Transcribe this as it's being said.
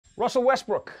Russell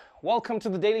Westbrook, welcome to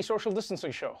the Daily Social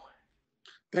Distancing Show.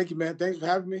 Thank you, man. Thanks for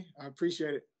having me. I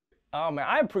appreciate it. Oh, man,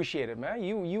 I appreciate it, man.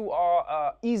 You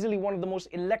are easily one of the most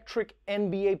electric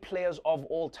NBA players of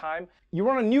all time. You're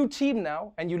on a new team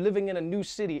now, and you're living in a new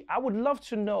city. I would love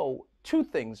to know two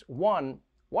things. One,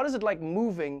 what is it like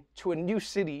moving to a new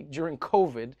city during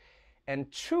COVID? And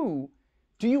two,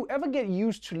 do you ever get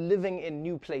used to living in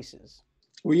new places?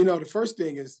 Well, the first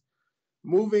thing is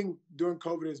moving during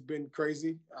COVID has been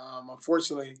crazy.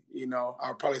 Unfortunately,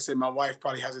 I'll probably say my wife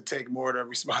probably has to take more of the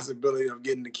responsibility of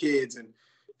getting the kids and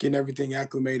getting everything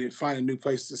acclimated, finding new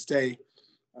places to stay,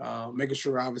 making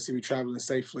sure obviously we're traveling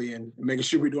safely and making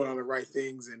sure we're doing all the right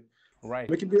things. And right,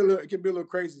 it can be a little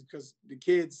crazy because the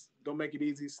kids don't make it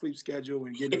easy, sleep schedule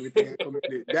and getting everything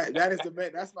acclimated.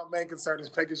 That's my main concern,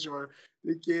 is making sure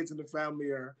the kids and the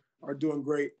family are doing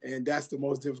great, and that's the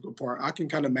most difficult part. I can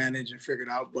kind of manage and figure it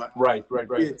out, but right.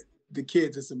 The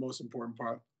kids is the most important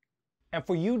part. And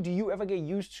for you, do you ever get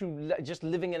used to just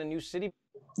living in a new city?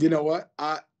 You know what?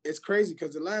 It's crazy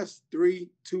because the last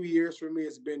 2 years for me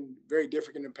has been very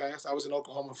different in the past. I was in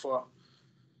Oklahoma for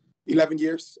 11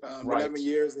 years, right. 11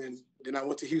 years, and then I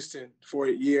went to Houston for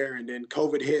a year, and then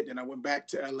COVID hit, and I went back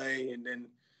to LA, and then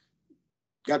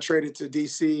got traded to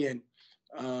DC, and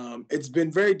it's been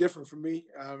very different for me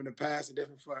in the past, and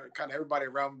different for kind of everybody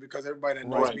around me, because everybody that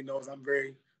knows me knows I'm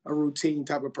very a routine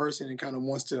type of person and kind of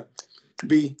wants to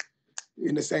be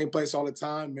in the same place all the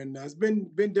time. And it's been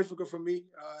difficult for me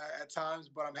at times,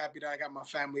 but I'm happy that I got my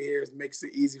family here. It makes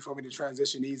it easy for me to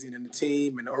transition easy, and the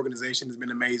team and the organization has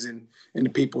been amazing, and the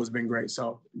people has been great.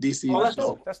 So DC. Oh, that's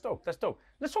dope. That's dope.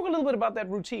 Let's talk a little bit about that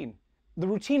routine. The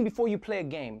routine before you play a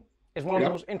game is one of the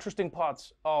most interesting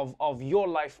parts of your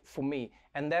life for me,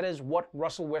 and that is what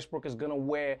Russell Westbrook is going to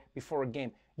wear before a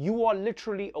game. You are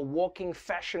literally a walking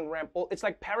fashion ramp. It's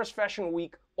like Paris Fashion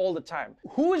Week all the time.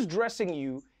 Who is dressing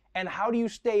you, and how do you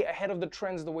stay ahead of the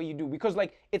trends the way you do? Because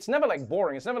it's never like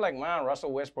boring. It's never like, man,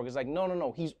 Russell Westbrook. It's like,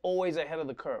 no. He's always ahead of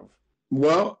the curve.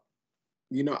 Well,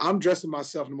 I'm dressing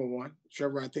myself, number one.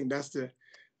 Trevor, I think that's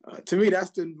to me,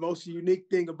 that's the most unique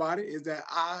thing about it, is that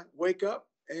I wake up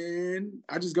and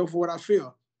I just go for what I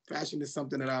feel. Fashion is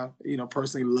something that I,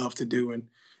 personally love to do, and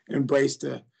embrace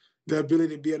the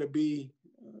ability to be able to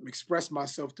express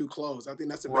myself through clothes. I think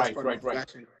that's the best part of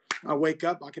fashion. I wake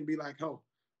up, I can be like,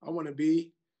 I want to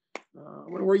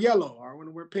wear yellow, or I want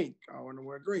to wear pink, or I want to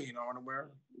wear green, or I want to wear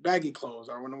baggy clothes,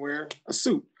 or I want to wear a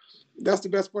suit. That's the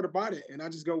best part about it, and I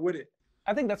just go with it.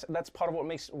 I think that's part of what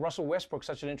makes Russell Westbrook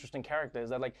such an interesting character, is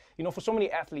that, for so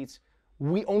many athletes,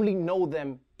 we only know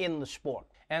them in the sport.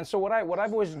 And so what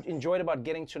I've always enjoyed about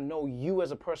getting to know you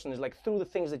as a person is through the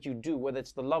things that you do, whether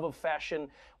it's the love of fashion,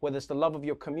 whether it's the love of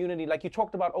your community. Like you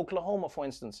talked about Oklahoma, for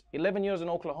instance, 11 years in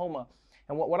Oklahoma.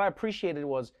 And what I appreciated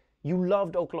was you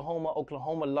loved Oklahoma.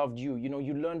 Oklahoma loved you.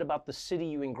 You learned about the city.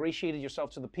 You ingratiated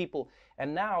yourself to the people.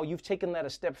 And now you've taken that a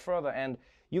step further, and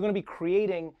you're going to be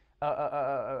creating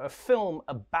a film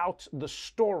about the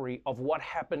story of what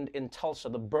happened in Tulsa,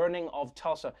 the burning of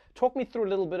Tulsa. Talk me through a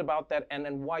little bit about that, and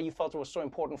why you felt it was so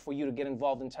important for you to get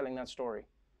involved in telling that story.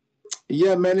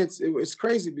 Yeah, man, it's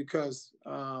crazy because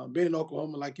being in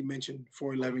Oklahoma, like you mentioned,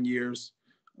 for 11 years.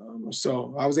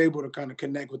 So I was able to kind of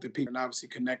connect with the people, and obviously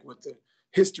connect with the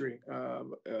history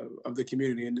of the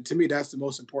community. And to me, that's the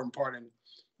most important part.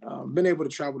 And been able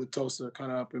to travel to Tulsa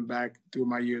kind of up and back through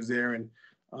my years there. And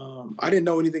I didn't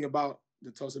know anything about the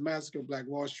Tulsa massacre, Black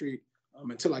Wall Street,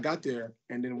 until I got there.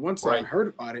 And then once I heard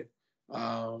about it,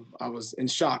 I was in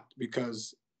shock,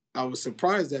 because I was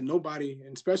surprised that nobody,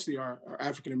 and especially our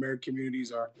African-American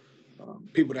communities, our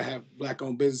people that have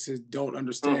Black-owned businesses, don't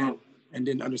understand and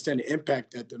didn't understand the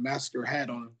impact that the massacre had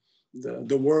on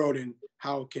the world, and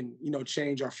how it can,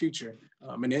 change our future.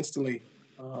 And instantly,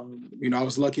 I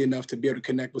was lucky enough to be able to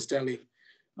connect with Stanley,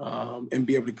 and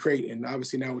be able to create, and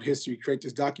obviously now with history, create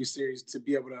this docuseries to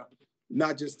be able to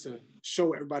not just to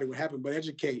show everybody what happened, but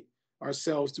educate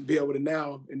ourselves to be able to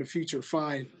now in the future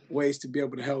find ways to be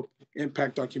able to help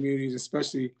impact our communities,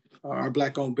 especially our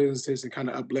Black-owned businesses, and kind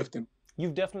of uplift them.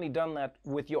 You've definitely done that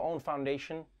with your own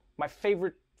foundation. My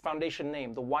favorite foundation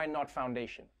name, the Why Not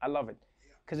Foundation. I love it.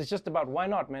 Because it's just about why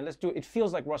not, man. Let's do it. It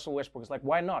feels like Russell Westbrook. It's like,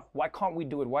 why not? Why can't we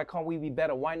do it? Why can't we be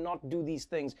better? Why not do these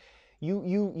things?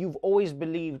 You've always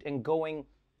believed in going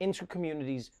into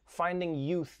communities, finding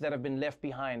youth that have been left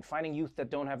behind, finding youth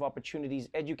that don't have opportunities,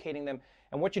 educating them.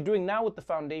 And what you're doing now with the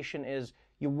foundation is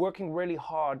you're working really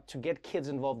hard to get kids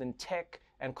involved in tech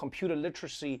and computer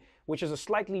literacy, which is a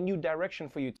slightly new direction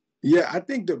for you. Yeah, I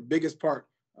think the biggest part,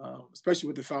 especially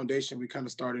with the foundation, we kind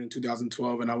of started in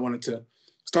 2012, and I wanted to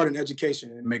start in education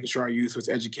and making sure our youth was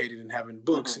educated and having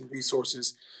books and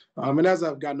resources. And as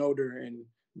I've gotten older and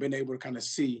been able to kind of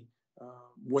see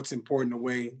what's important, the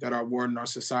way that our world and our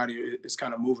society is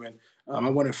kind of moving. I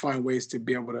want to find ways to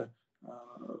be able to,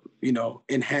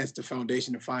 enhance the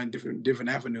foundation and find different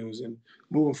avenues. And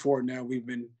moving forward now, we've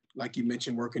been, like you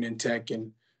mentioned, working in tech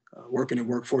and working in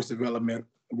workforce development,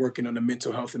 working on the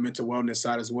mental health and mental wellness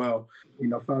side as well.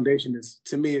 Foundation is,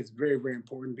 to me, it's very, very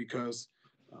important because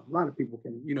a lot of people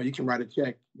can, you can write a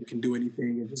check, you can do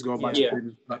anything and just go about your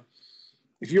business. But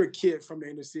if you're a kid from the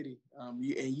inner city and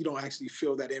you don't actually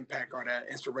feel that impact or that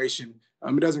inspiration,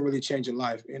 it doesn't really change your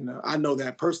life. And I know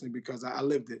that personally because I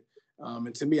lived it.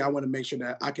 And to me, I want to make sure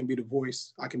that I can be the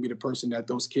voice. I can be the person that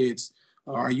those kids,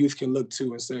 our youth can look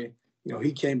to and say,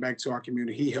 he came back to our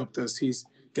community. He helped us. He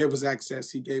gave us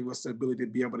access. He gave us the ability to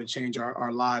be able to change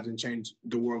our lives and change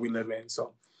the world we live in.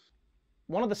 So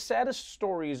one of the saddest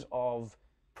stories of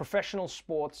professional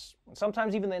sports,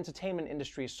 sometimes even the entertainment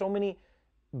industry, so many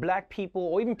Black people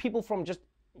or even people from just,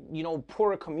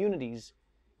 poorer communities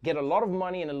get a lot of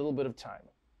money in a little bit of time.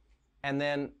 And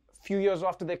then a few years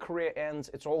after their career ends,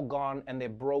 it's all gone and they're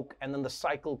broke. And then the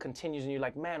cycle continues and you're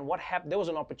like, man, what happened? There was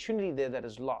an opportunity there that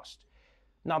is lost.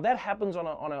 Now that happens on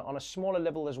a smaller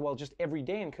level as well, just every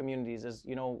day in communities, is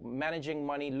managing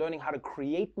money, learning how to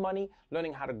create money,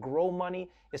 learning how to grow money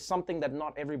is something that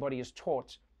not everybody is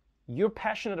taught. You're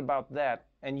passionate about that,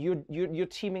 and you're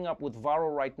teaming up with Varo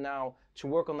right now to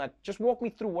work on that. Just walk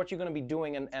me through what you're going to be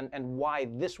doing and why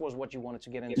this was what you wanted to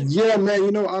get into. Yeah,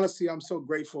 man. Honestly, I'm so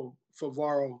grateful for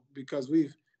Varo because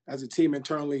we've, as a team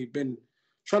internally, been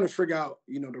trying to figure out,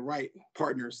 the right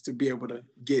partners to be able to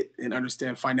get and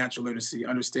understand financial literacy,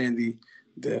 understand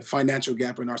the financial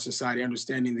gap in our society,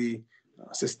 understanding the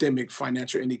systemic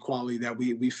financial inequality that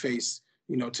we face,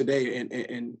 today,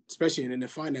 and especially in the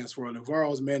finance world. And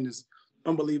Varo's, man, is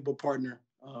unbelievable partner,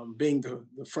 being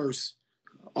the first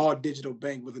all digital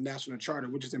bank with a national charter,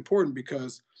 which is important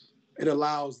because it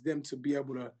allows them to be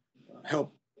able to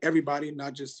help everybody,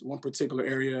 not just one particular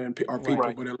area or people,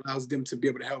 right, but it allows them to be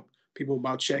able to help people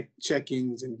about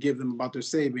checkings and give them about their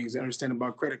savings and understand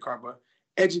about credit card, but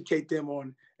educate them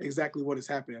on exactly what is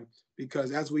happening.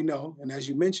 Because as we know, and as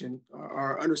you mentioned,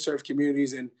 our underserved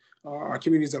communities and our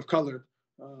communities of color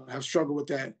have struggled with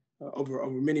that over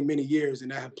many, many years,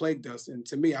 and that have plagued us. And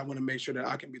to me, I want to make sure that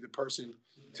I can be the person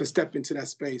to step into that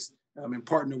space and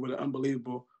partner with an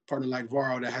unbelievable partner like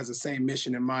Varo that has the same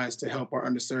mission in mind, to help our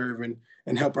underserved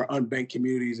and help our unbanked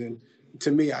communities. And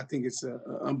to me, I think it's an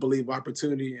unbelievable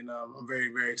opportunity, and I'm very,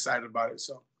 very excited about it.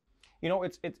 So,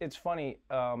 it's funny.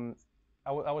 I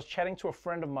was chatting to a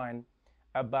friend of mine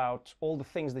about all the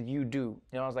things that you do.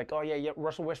 I was like, oh yeah,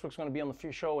 Russell Westbrook's going to be on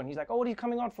the show, and he's like, oh, what are you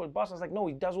coming on for, boss? I was like, no,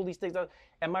 he does all these things.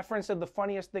 And my friend said the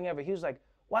funniest thing ever. He was like,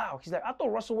 wow. He's like, I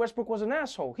thought Russell Westbrook was an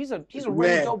asshole. He's a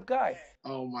really dope guy.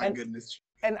 Oh my goodness.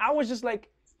 And I was just like,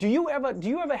 do you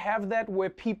ever have that where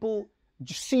people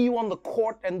see you on the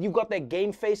court and you got that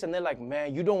game face and they're like,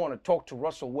 man, you don't want to talk to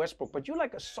Russell Westbrook, but you're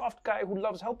like a soft guy who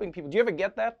loves helping people. Do you ever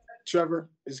get that? Trevor,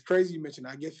 it's crazy you mentioned.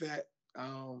 I get that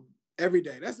every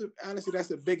day. Honestly, that's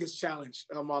the biggest challenge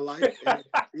of my life. And,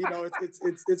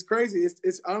 it's crazy.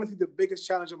 It's honestly the biggest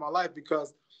challenge of my life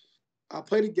because I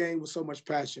play the game with so much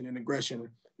passion and aggression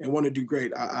and want to do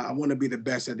great. I want to be the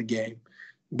best at the game.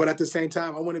 But at the same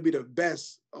time, I want to be the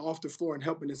best off the floor and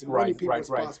helping as many people as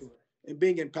possible and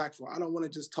being impactful. I don't want to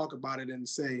just talk about it and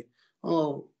say,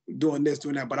 oh, doing this,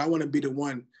 doing that, but I want to be the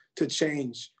one to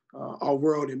change our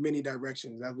world in many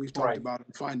directions, as we've talked about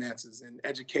in finances and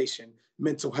education,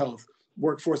 mental health,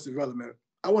 workforce development.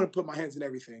 I want to put my hands in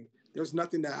everything. There's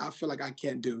nothing that I feel like I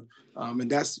can't do. And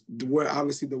that's where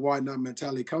obviously the why not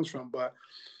mentality comes from. But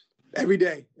every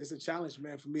day it's a challenge,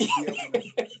 man, for me to be able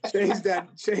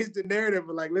to change the narrative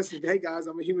of like, listen, hey guys,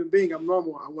 I'm a human being. I'm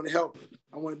normal. I want to help.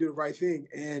 I want to do the right thing.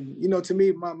 And, to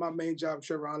me, my main job,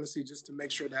 Trevor, honestly, just to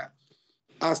make sure that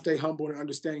I stay humble and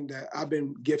understanding that I've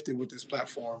been gifted with this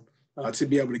platform to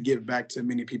be able to give back to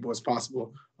many people as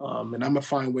possible. And I'm going to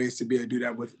find ways to be able to do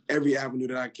that with every avenue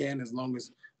that I can. As long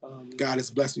as God has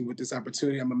blessed me with this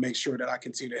opportunity, I'm going to make sure that I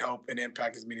continue to help and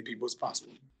impact as many people as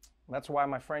possible. That's why,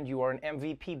 my friend, you are an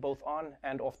MVP both on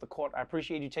and off the court. I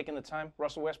appreciate you taking the time.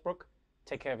 Russell Westbrook,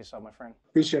 take care of yourself, my friend.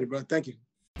 Appreciate it, bro. Thank you.